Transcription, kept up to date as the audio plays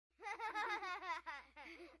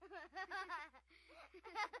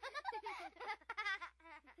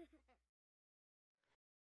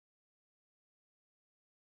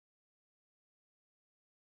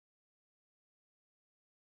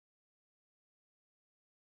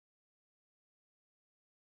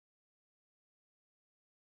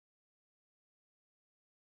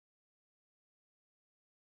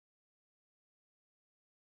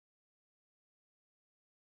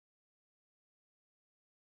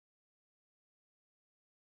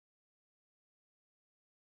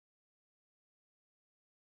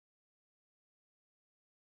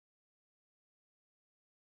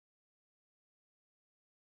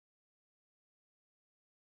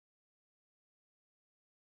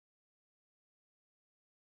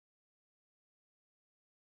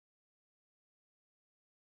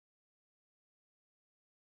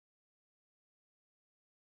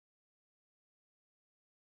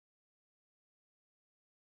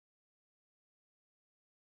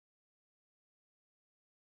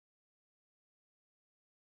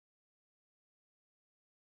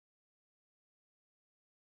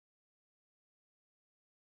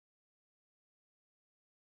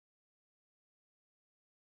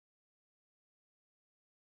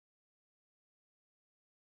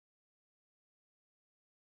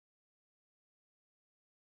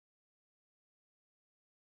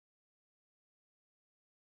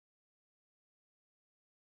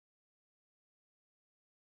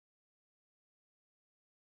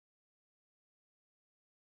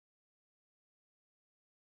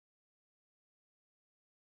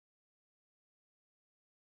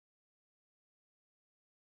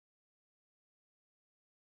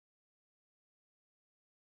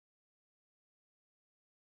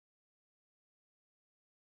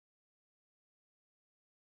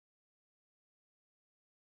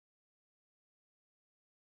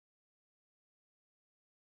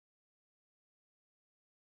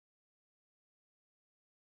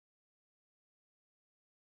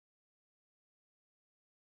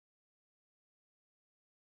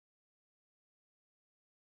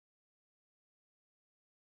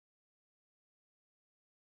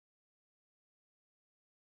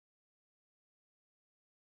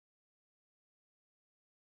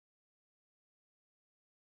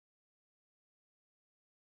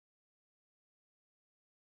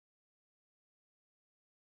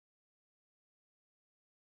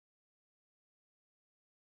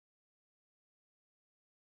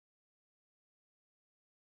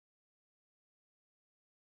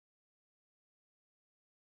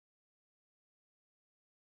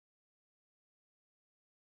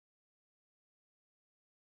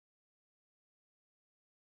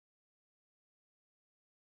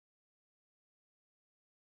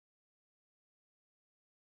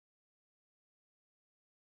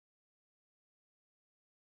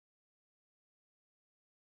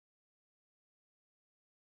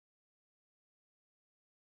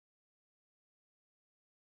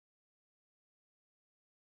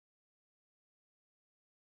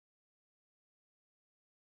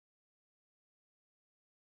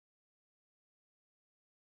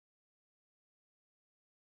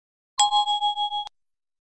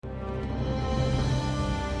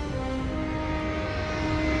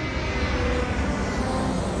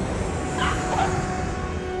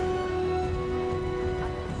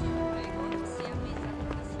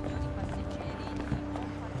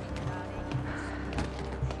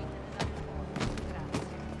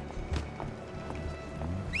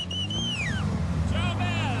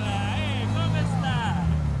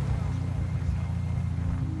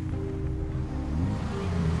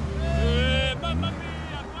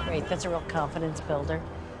Great, that's a real confidence builder.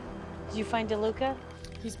 Did you find DeLuca?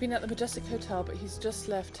 He's been at the Majestic Hotel, but he's just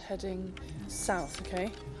left heading south,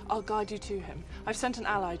 okay? I'll guide you to him. I've sent an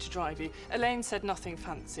ally to drive you. Elaine said nothing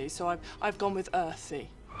fancy, so I've gone with earthy.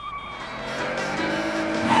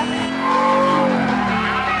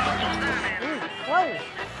 Whoa!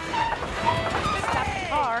 Stop the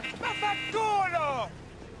car. Vaffanculo!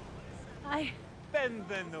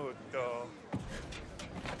 Benvenuto.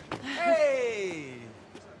 Hey!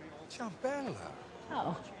 Ciao, Bella.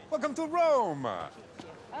 Oh. Welcome to Rome.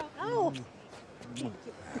 Oh. Thank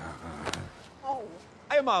you. Oh.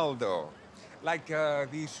 I'm Aldo. Like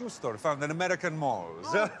the shoe store found in American malls.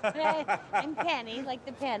 Oh, I'm Penny, like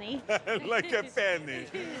the penny. Like a penny.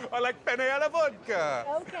 Or like penny alla vodka.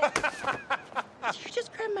 Okay. Did you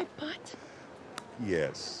just grab my butt?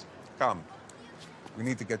 Yes. Come. We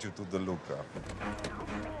need to get you to DeLuca.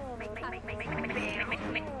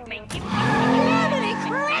 Merry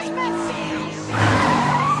Christmas!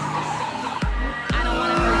 I don't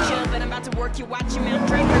want to hurt you, but I'm about to work you. Watch your mouth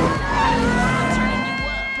drink. Turning you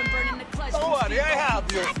up and burning the clutch. Don't worry, I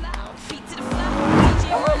have you.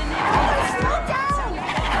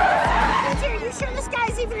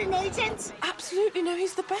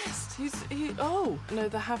 he's the best. Oh, no,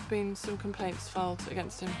 there have been some complaints filed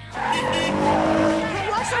against him. Watch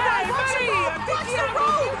the road! Watch the road! Watch the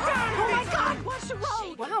road! Oh my God! Watch the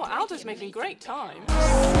road! Wow, Aldo's making great time.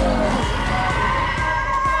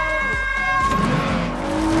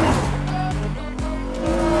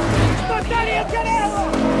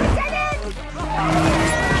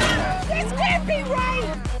 This can't be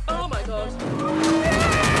right! Oh my God.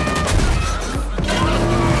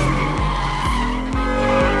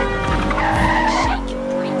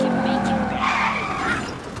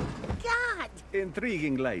 God!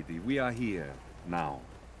 Intriguing lady, we are here. Now,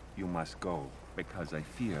 you must go, because I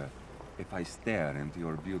fear if I stare into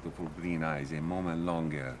your beautiful green eyes a moment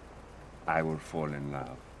longer, I will fall in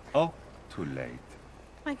love. Oh, too late.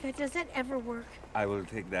 My God, does that ever work? I will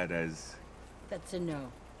take that as That's a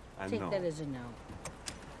no. a Take no. that as a no.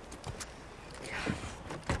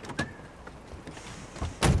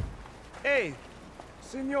 Ehi,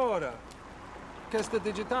 signora, che sta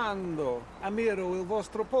digitando? Ammiro il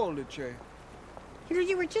vostro pollice.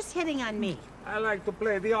 You were just hitting on me. I like to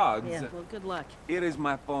play the odds. Yeah, well, good luck. Here is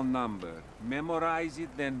my phone number. Memorize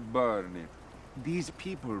it, then burn it. These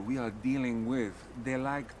people we are dealing with, they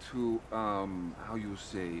like to, how you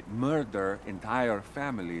say, murder entire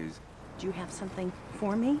families. Do you have something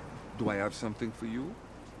for me? Do I have something for you?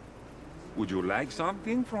 Would you like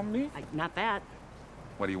something from me? Not that.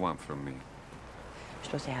 What do you want from me? You're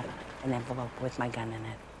supposed to have an envelope with my gun in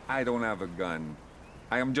it. I don't have a gun.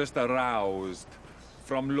 I am just aroused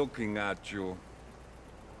from looking at you.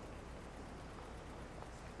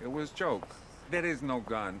 It was a joke. There is no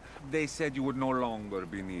gun. They said you would no longer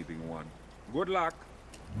be needing one. Good luck.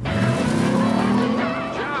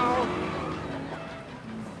 Ciao.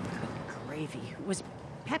 Gravy. Was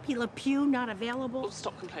Pepe Le Pew not Oh, available?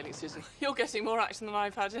 stop complaining, Susan. You're getting more action than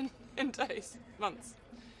I've had in days, months,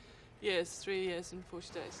 years, 3 years and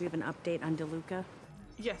 40 days. Do we have an update on DeLuca?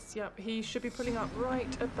 Yes, yep. He should be pulling up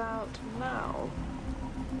right about now.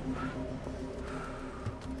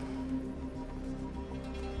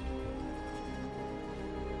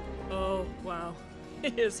 Oh, wow. He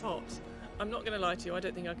is hot. I'm not going to lie to you, I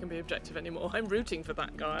don't think I can be objective anymore. I'm rooting for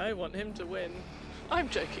that guy. I want him to win. I'm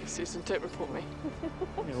joking, Susan. Don't report me.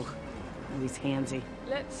 No. He's handsy.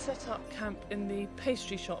 Let's set up camp in the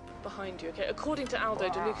pastry shop behind you, okay? According to Aldo,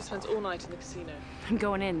 DeLuca spends all night in the casino. I'm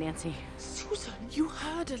going in, Nancy. Susan, you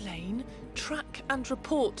heard Elaine. Track and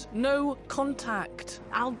report. No contact.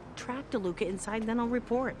 I'll track DeLuca inside, then I'll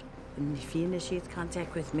report. And if he initiates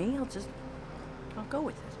contact with me, I'll go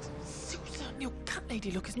with it. Susan, your cat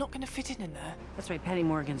lady look is not going to fit in there. That's why Penny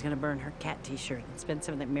Morgan's gonna burn her cat t-shirt and spend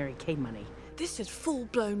some of that Mary Kay money. This is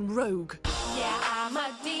full-blown rogue. Yeah, I'm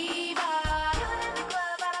a diva. I'm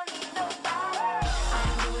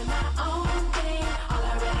doing my own thing. All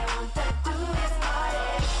I really want to do is party.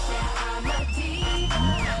 Yeah, I'm a diva.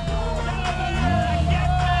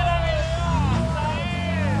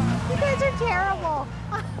 You guys are terrible.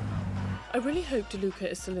 I really hope DeLuca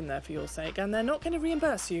is still in there for your sake, and they're not going to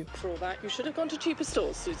reimburse you for all that. You should have gone to cheaper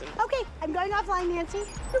stores, Susan. Okay, I'm going offline, Nancy.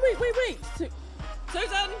 Wait.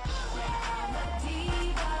 Susan!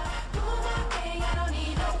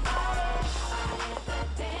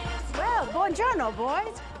 Well, buongiorno,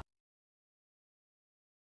 boys.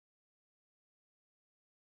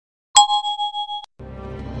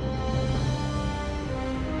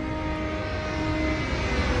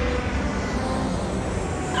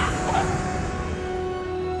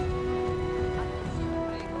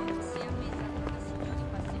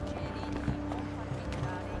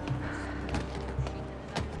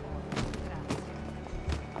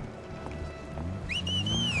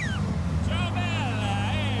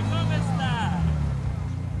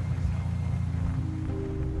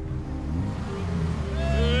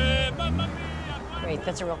 Great,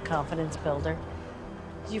 that's a real confidence builder.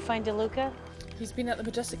 Did you find DeLuca? He's been at the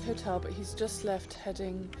Majestic Hotel, but he's just left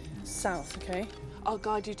heading south, okay? I'll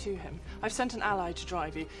guide you to him. I've sent an ally to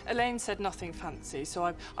drive you. Elaine said nothing fancy, so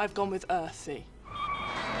I've gone with earthy.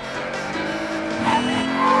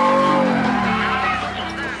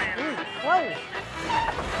 Whoa!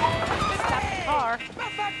 Stop the car.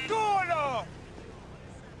 Vaffanculo!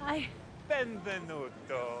 I...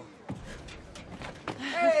 Benvenuto.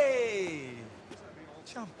 Hey!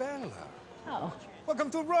 Ciambella. Oh. Welcome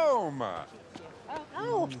to Rome.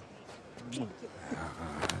 Oh.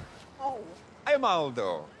 Oh. I'm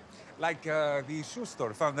Aldo. Like the shoe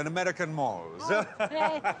store found in American malls.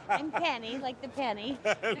 I'm Penny, like the penny.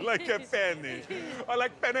 Like a penny. Or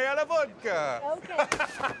like penne alla vodka. Okay.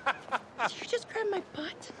 Did you just grab my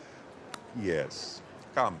butt? Yes.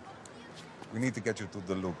 Come. We need to get you to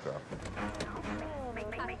DeLuca.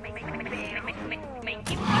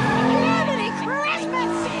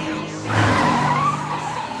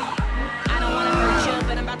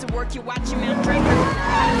 like you're watching Mount Draper.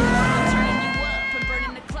 I'm turning you up and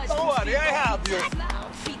burning the clutch. Don't worry, I have you.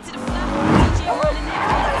 Feet to the floor. DJ running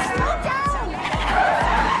that. Slow down!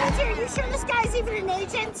 Are you sure this guy's even an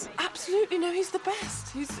agent? Absolutely, no, he's the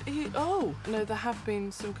best. Oh, no, there have been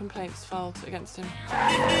some complaints filed against him.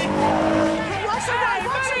 Hey, watch the road!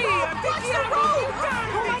 Watch the road! Watch the road!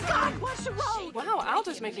 Oh my God! Watch the road! Wow,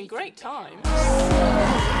 Aldo's making great time.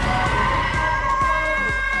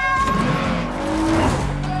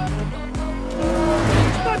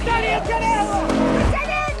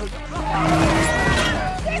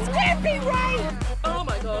 This can't be right! Oh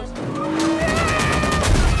my God.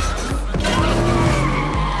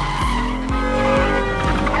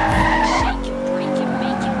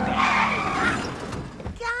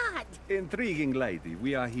 God! Intriguing lady,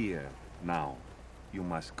 we are here now. You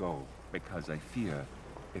must go, because I fear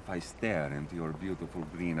if I stare into your beautiful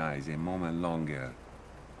green eyes a moment longer,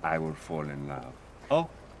 I will fall in love. Oh,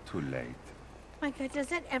 too late. My God, does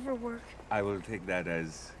that ever work? I will take that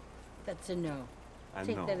as That's a no. a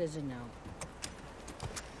Take no. that as a no.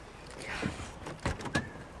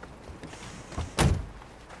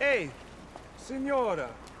 Ehi,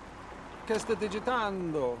 signora, che sta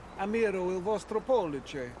digitando? Ammiro il vostro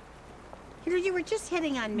pollice. You know, you were just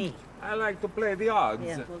hitting on me. I like to play the odds.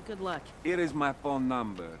 Yeah, well, good luck. Here is my phone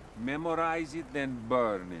number. Memorize it, then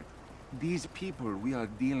burn it. These people we are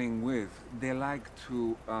dealing with, they like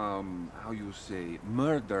to, how you say,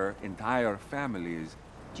 murder entire families.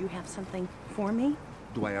 Do you have something for me?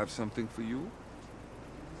 Do I have something for you?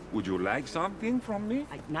 Would you like something from me?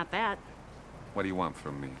 Not that. What do you want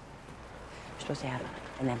from me? You're supposed to have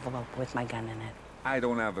an envelope with my gun in it. I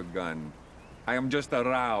don't have a gun. I am just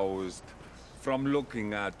aroused from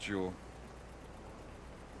looking at you.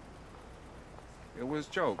 It was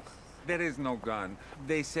a joke. There is no gun.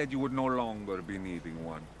 They said you would no longer be needing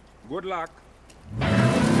one. Good luck.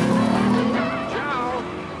 Ciao.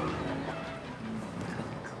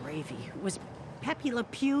 Gravy. Was Pepe Le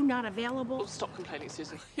Pew not Oh, available? stop complaining,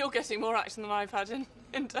 Susan. You're getting more action than I've had in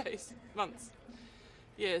days, months,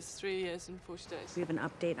 years, 3 years and 40 days. Do we have an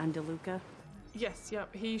update on DeLuca? Yes,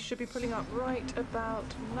 yep, he should be pulling up right about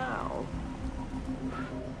now.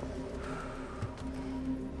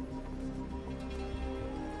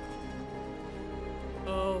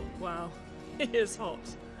 Oh, wow. He is hot.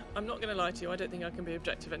 I'm not going to lie to you, I don't think I can be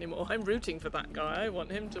objective anymore. I'm rooting for that guy. I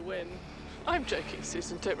want him to win. I'm joking,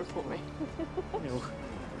 Susan. Don't report me. No.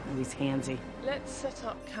 He's handsy. Let's set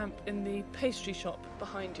up camp in the pastry shop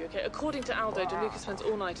behind you, okay? According to Aldo, DeLuca spends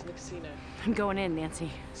all night in the casino. I'm going in,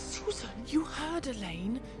 Nancy. Susan, you heard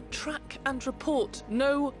Elaine. Track and report.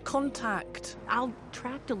 No contact. I'll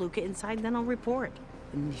track DeLuca inside, then I'll report.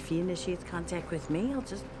 And if he initiates contact with me,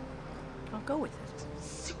 I'll go with it.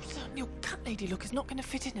 Susan, your cat lady look is not going to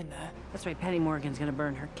fit in there. That's why Penny Morgan's gonna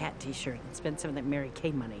burn her cat t-shirt and spend some of that Mary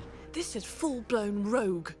Kay money. This is full-blown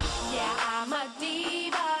rogue. Yeah, I'm a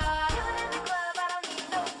diva. I'm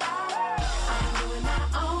doing my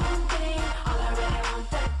own thing. All I really want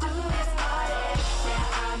to do is party.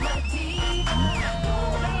 Yeah, I'm a diva.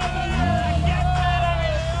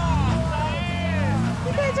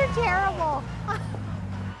 You guys are terrible.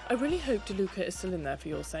 I really hope DeLuca is still in there for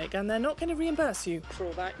your sake, and they're not going to reimburse you for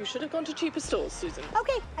all that. You should have gone to cheaper stores, Susan.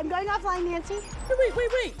 Okay, I'm going offline, Nancy. Wait.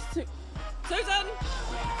 Susan!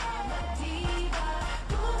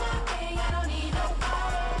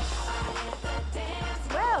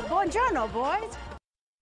 Well, buongiorno, boys.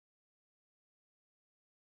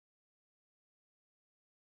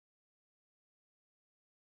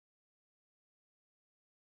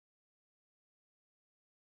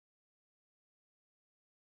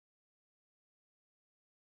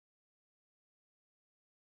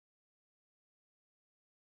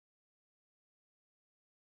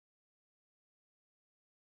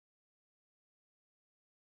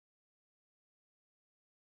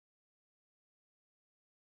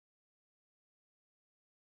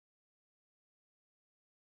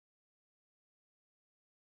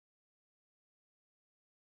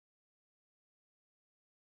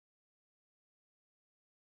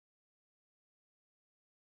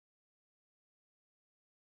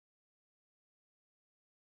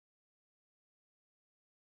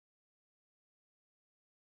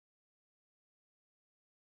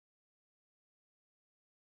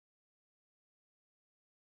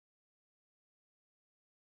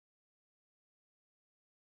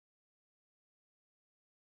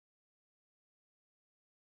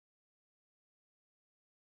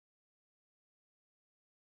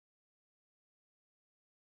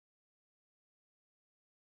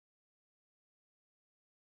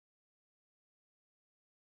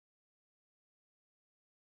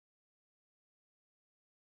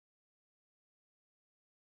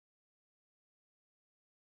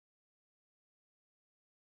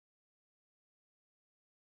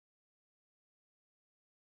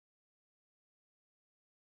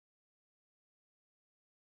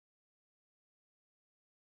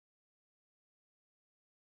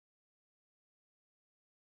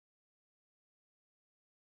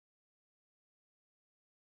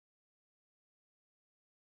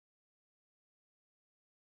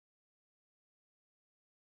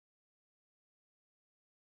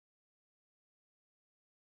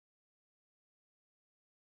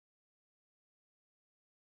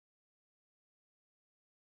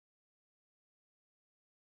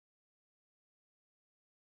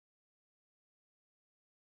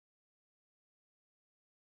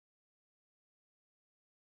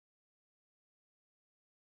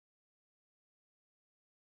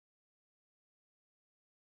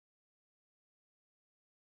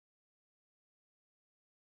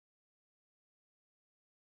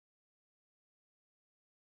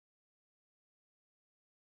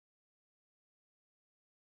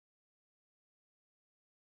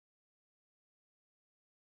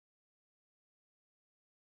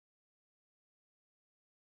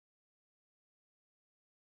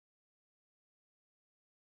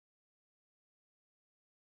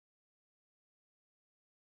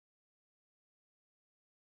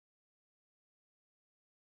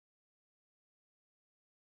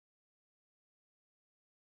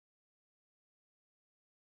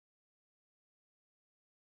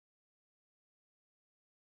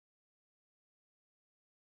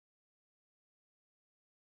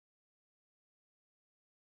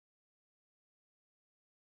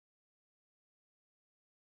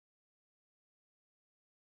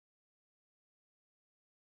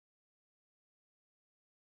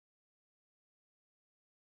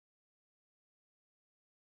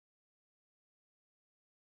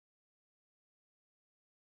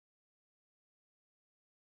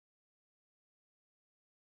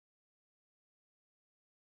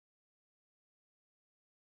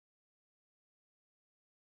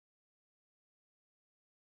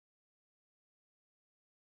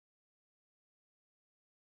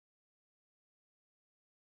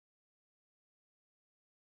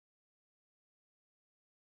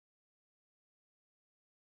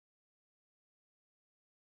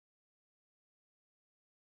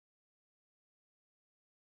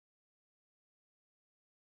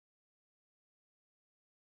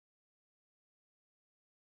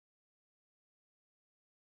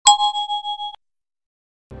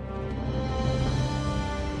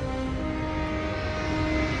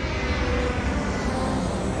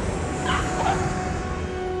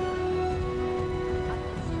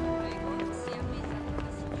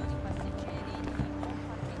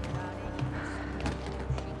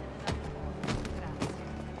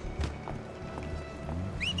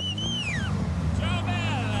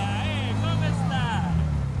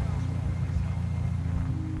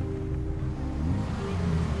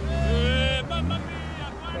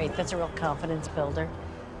 That's a real confidence builder.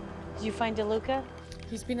 Did you find DeLuca?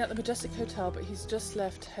 He's been at the Majestic Hotel, but he's just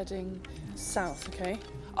left heading south, okay?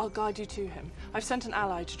 I'll guide you to him. I've sent an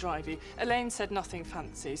ally to drive you. Elaine said nothing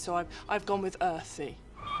fancy, so I've gone with earthy.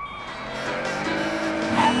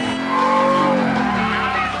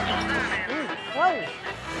 Whoa!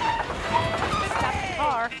 Stop the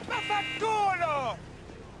car. Vaffanculo!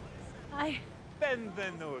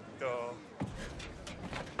 Benvenuto.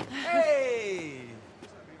 Hey!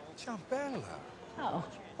 Ciambella. Oh.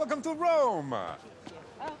 Welcome to Rome.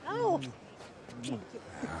 Oh.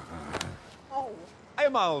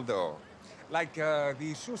 I'm Aldo. Like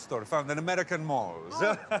the shoe store found in American malls.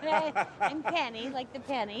 I'm Penny, like the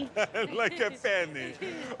penny. Like a penny.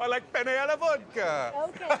 Or like penny alla vodka.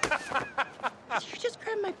 Okay. Did you just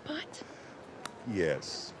grab my butt?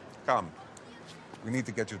 Yes. Come. We need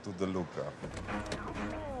to get you to the Luca.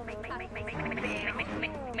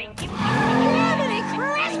 Merry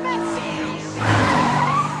Christmas!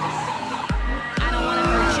 I don't wanna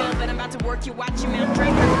hurt you, but I'm about to work you. Watch your mouth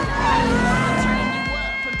drink. I'm turning you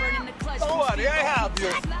up and burning the clutch. Don't worry, I have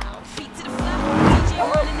you. Feet to the floor. DJ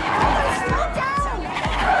running that. Slow down!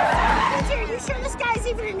 Are you sure this guy's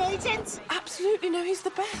even an agent? Absolutely, no, he's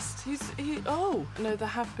the best. Oh, no, there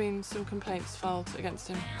have been some complaints filed against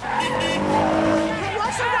him. Hey,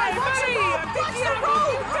 watch the road! Watch the road! Watch the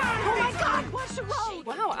road! Oh my God! Watch the road!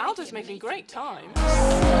 Wow, Aldo's making great time.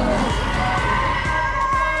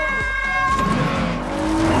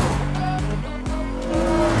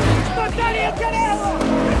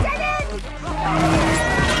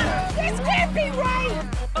 This can't be right!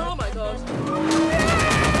 Oh my God.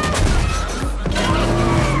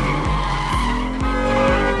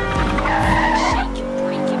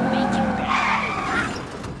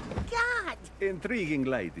 God! Intriguing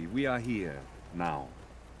lady, we are here now.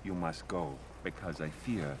 You must go, because I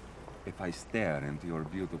fear if I stare into your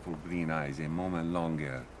beautiful green eyes a moment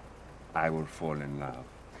longer, I will fall in love.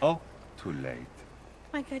 Oh, too late.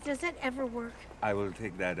 My God, does that ever work? I will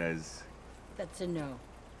take that as That's a no.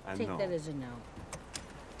 a Take no. that as a no.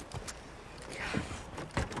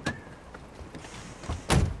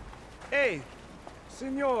 Ehi,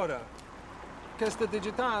 signora, che sta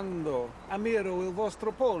digitando? Ammiro il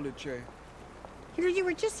vostro pollice. You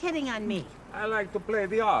were just hitting on me. I like to play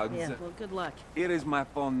the odds. Yeah, well, good luck. Here is my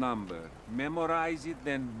phone number. Memorize it,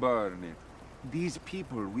 then burn it. These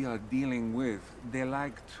people we are dealing with, they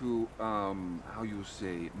like to, how you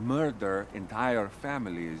say, murder entire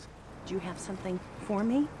families. Do you have something for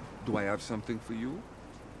me? Do I have something for you?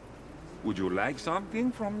 Would you like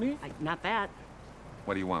something from me? Not that.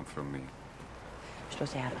 What do you want from me? You're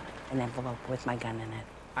supposed to have an envelope with my gun in it.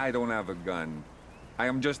 I don't have a gun. I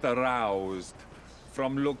am just aroused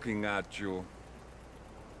from looking at you.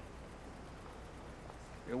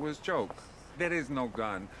 It was a joke. There is no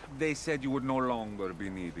gun. They said you would no longer be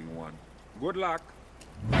needing one. Good luck.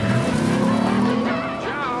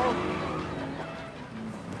 Ciao.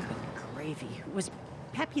 Good gravy. Was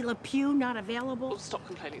Pepe Le Pew not available? Oh, stop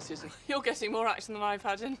complaining, Susan. You're getting more action than I've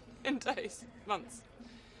had in days, months,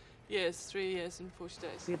 years, 3 years and 40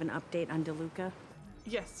 days. Do we have an update on DeLuca?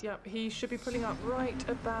 Yes, yep, he should be pulling up right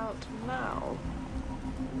about now.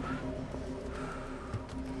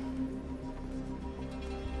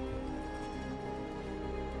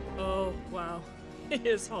 Oh, wow. He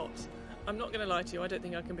is hot. I'm not going to lie to you, I don't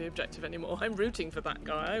think I can be objective anymore. I'm rooting for that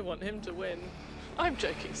guy. I want him to win. I'm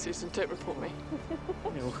joking, Susan. Don't report me.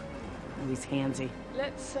 No. He's handsy.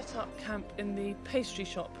 Let's set up camp in the pastry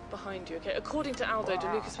shop behind you, okay? According to Aldo,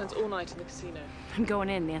 DeLuca spends all night in the casino. I'm going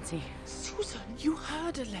in, Nancy. Susan, you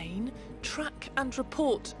heard Elaine. Track and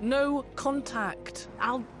report. No contact.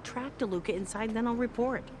 I'll track DeLuca inside, then I'll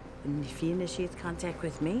report. And if he initiates contact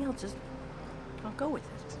with me, I'll go with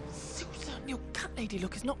it. Susan, your cat lady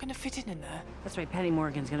look is not going to fit in there. That's right, Penny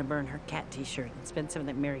Morgan's gonna burn her cat t-shirt and spend some of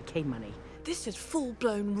that Mary Kay money. This is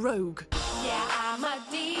full-blown rogue. Yeah, I'm a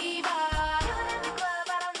diva. In the club,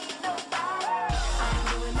 I don't need nobody. I'm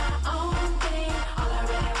doing my own thing. All I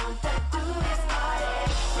really want to do is party.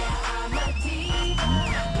 Yeah, I'm a diva.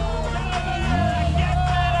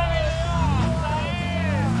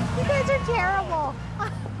 You guys are terrible.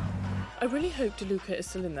 I really hope DeLuca is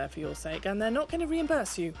still in there for your sake, and they're not going to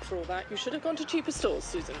reimburse you for all that. You should have gone to cheaper stores,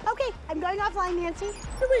 Susan. Okay, I'm going offline, Nancy.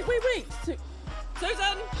 Wait.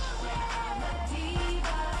 Susan!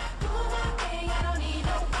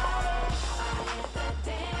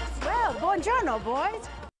 Well, buongiorno, boys.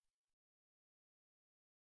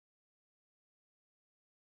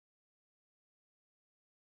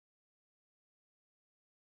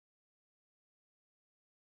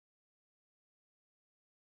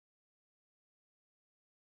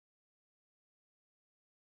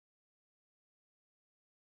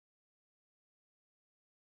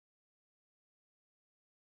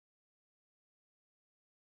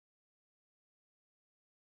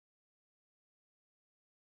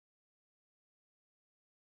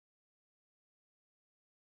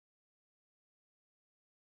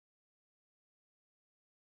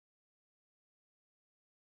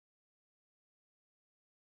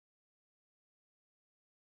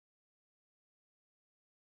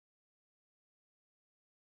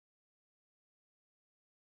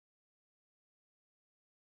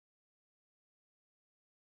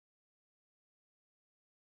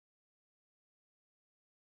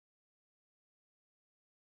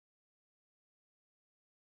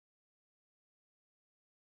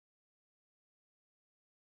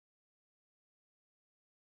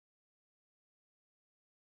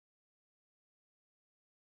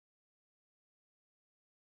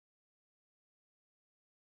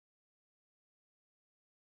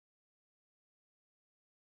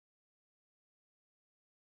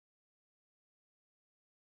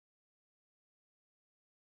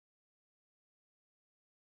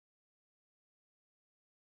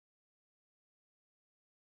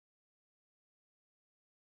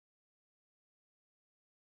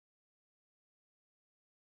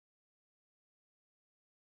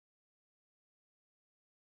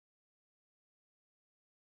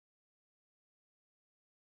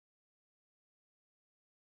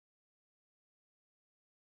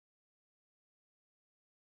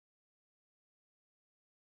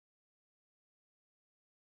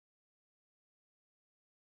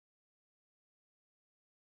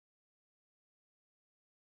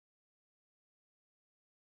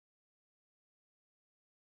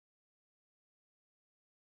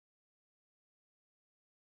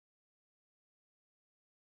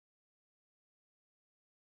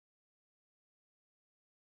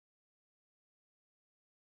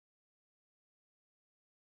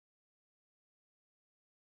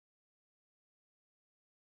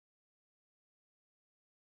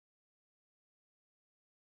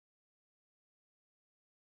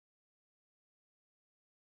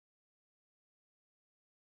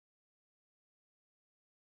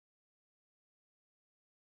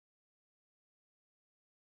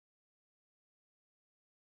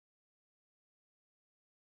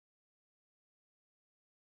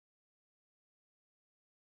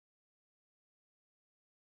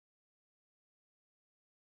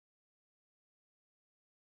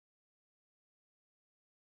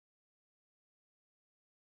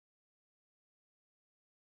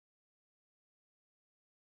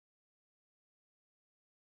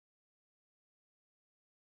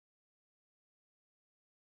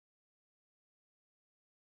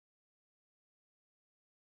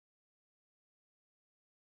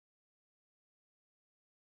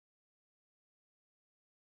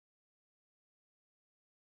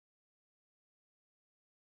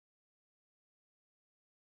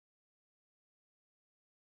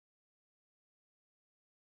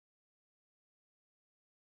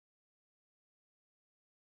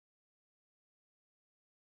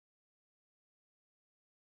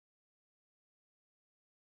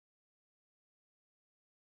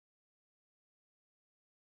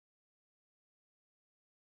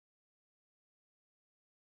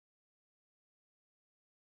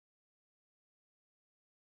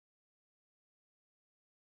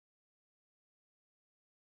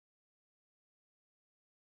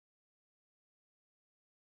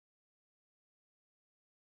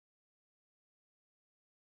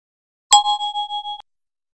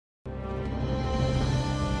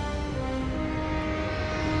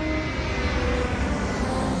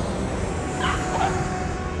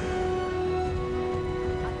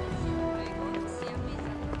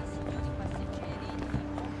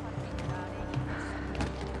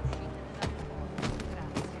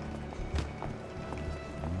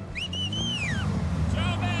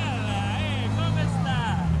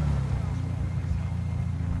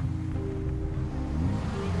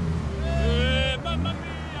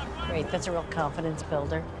 That's a real confidence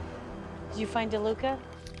builder. Did you find DeLuca?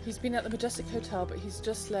 He's been at the Majestic Hotel, but he's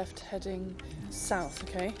just left heading south,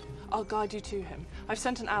 okay? I'll guide you to him. I've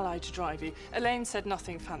sent an ally to drive you. Elaine said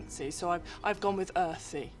nothing fancy, so I've gone with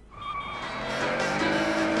earthy.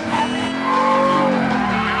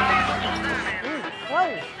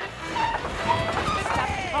 Whoa! Stop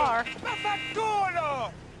the car.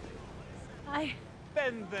 Vaffanculo!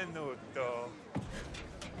 Benvenuto.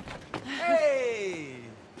 Hey!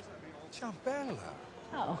 Ciao, Bella.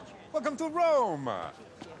 Oh. Welcome to Rome.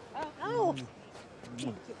 Oh.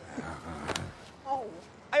 Oh.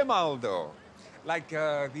 I'm Aldo. Like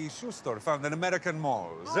the shoe store found in American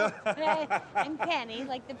malls. I'm Penny,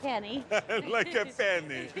 like the penny. Like a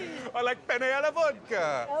penny. Or like penne alla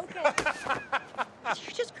vodka. Okay. Did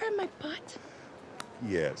you just grab my butt?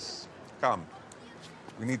 Yes. Come.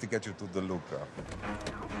 We need to get you to DeLuca.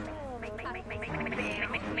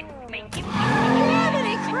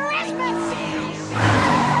 Merry Christmas!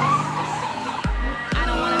 I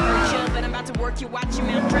don't wanna hurt you, but I'm about to work you, watch your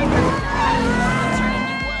mouth drink. I'm turning you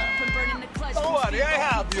up and burning the clutch. Don't worry, I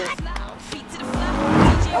have you. Feet to the floor,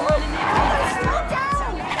 DJ running that. Slow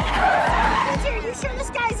down! Peter, are you sure this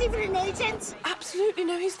guy's even an agent? Absolutely,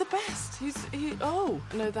 no, he's the best. Oh,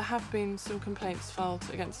 no, there have been some complaints filed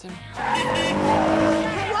against him. Hey,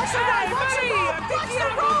 watch the road! Watch the road! Watch the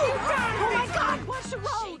road! Oh my God! Watch the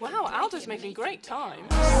road! Wow, Aldo's making great time.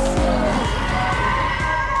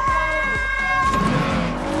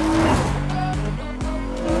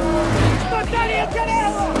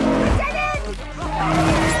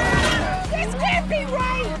 This can't be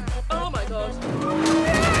right! Oh my God.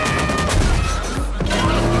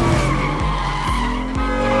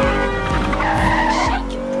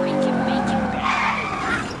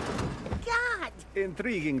 God!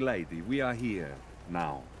 Intriguing lady, we are here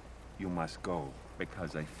now. You must go,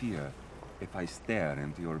 because I fear if I stare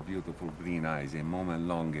into your beautiful green eyes a moment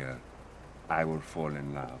longer, I will fall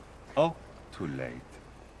in love. Oh, too late.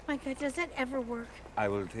 My God, does that ever work? I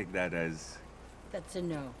will take that as That's a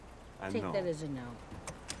no. a Take no. that as a no.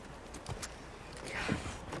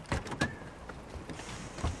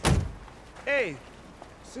 Ehi,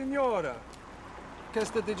 signora, che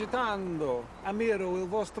sta digitando? Ammiro il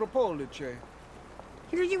vostro pollice.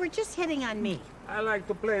 You were just hitting on me. I like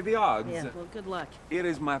to play the odds. Yeah, well, good luck. Here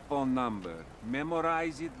is my phone number.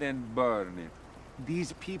 Memorize it, then burn it.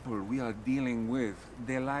 These people we are dealing with,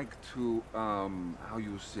 they like to, how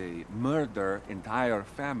you say, murder entire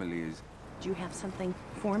families. Do you have something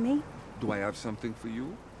for me? Do I have something for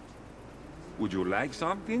you? Would you like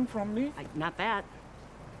something from me? Not that.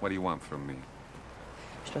 What do you want from me?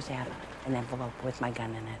 You're supposed to have an envelope with my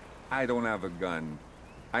gun in it. I don't have a gun.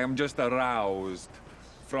 I am just aroused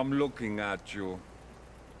from looking at you.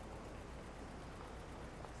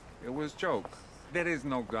 It was a joke. There is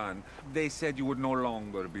no gun. They said you would no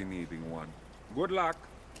longer be needing one. Good luck.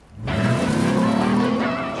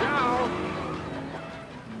 Ciao.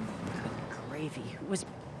 Gravy. Was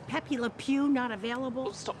Pepe Le Pew not Oh,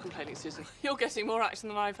 available? stop complaining, Susan. You're getting more action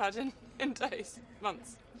than I've had in days,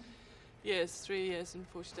 months, years, 3 years and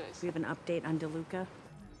 40 days. Do we have an update on DeLuca?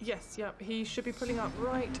 Yes, yeah, he should be pulling up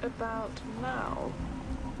right about now.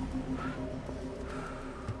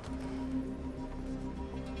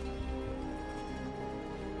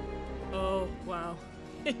 Oh, wow.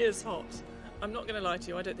 He is hot. I'm not going to lie to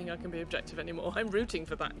you, I don't think I can be objective anymore. I'm rooting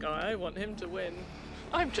for that guy. I want him to win.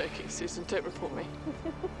 I'm joking, Susan. Don't report me.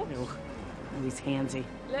 No. He's handsy.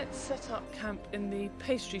 Let's set up camp in the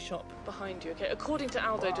pastry shop behind you, okay? According to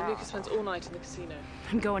Aldo, DeLuca spends all night in the casino.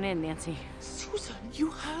 I'm going in, Nancy. Susan,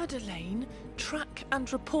 you heard Elaine. Track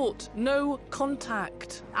and report. No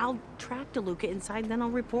contact. I'll track DeLuca inside, then I'll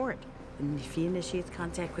report. And if he initiates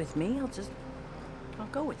contact with me, I'll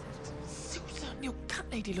go with it. Susan, your cat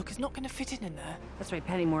lady look is not going to fit in there. That's why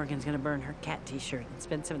Penny Morgan's gonna burn her cat t-shirt and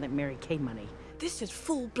spend some of that Mary Kay money. This is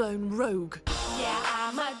full-blown rogue. Yeah,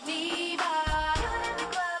 I'm a diva. Chillin' in the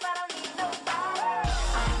club, I don't need nobody.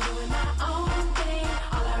 I'm doing my own thing.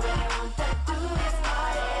 All I really want to do is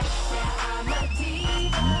party. Yeah, I'm a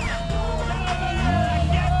diva.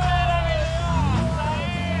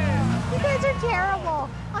 You guys are terrible.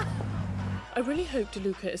 I really hope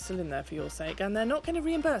DeLuca is still in there for your sake, and they're not going to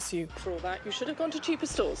reimburse you for all that. You should have gone to cheaper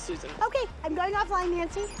stores, Susan. Okay, I'm going offline,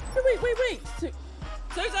 Nancy. Wait.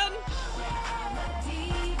 Susan!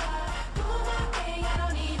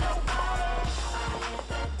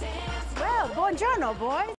 Well, buongiorno,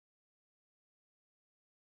 boys.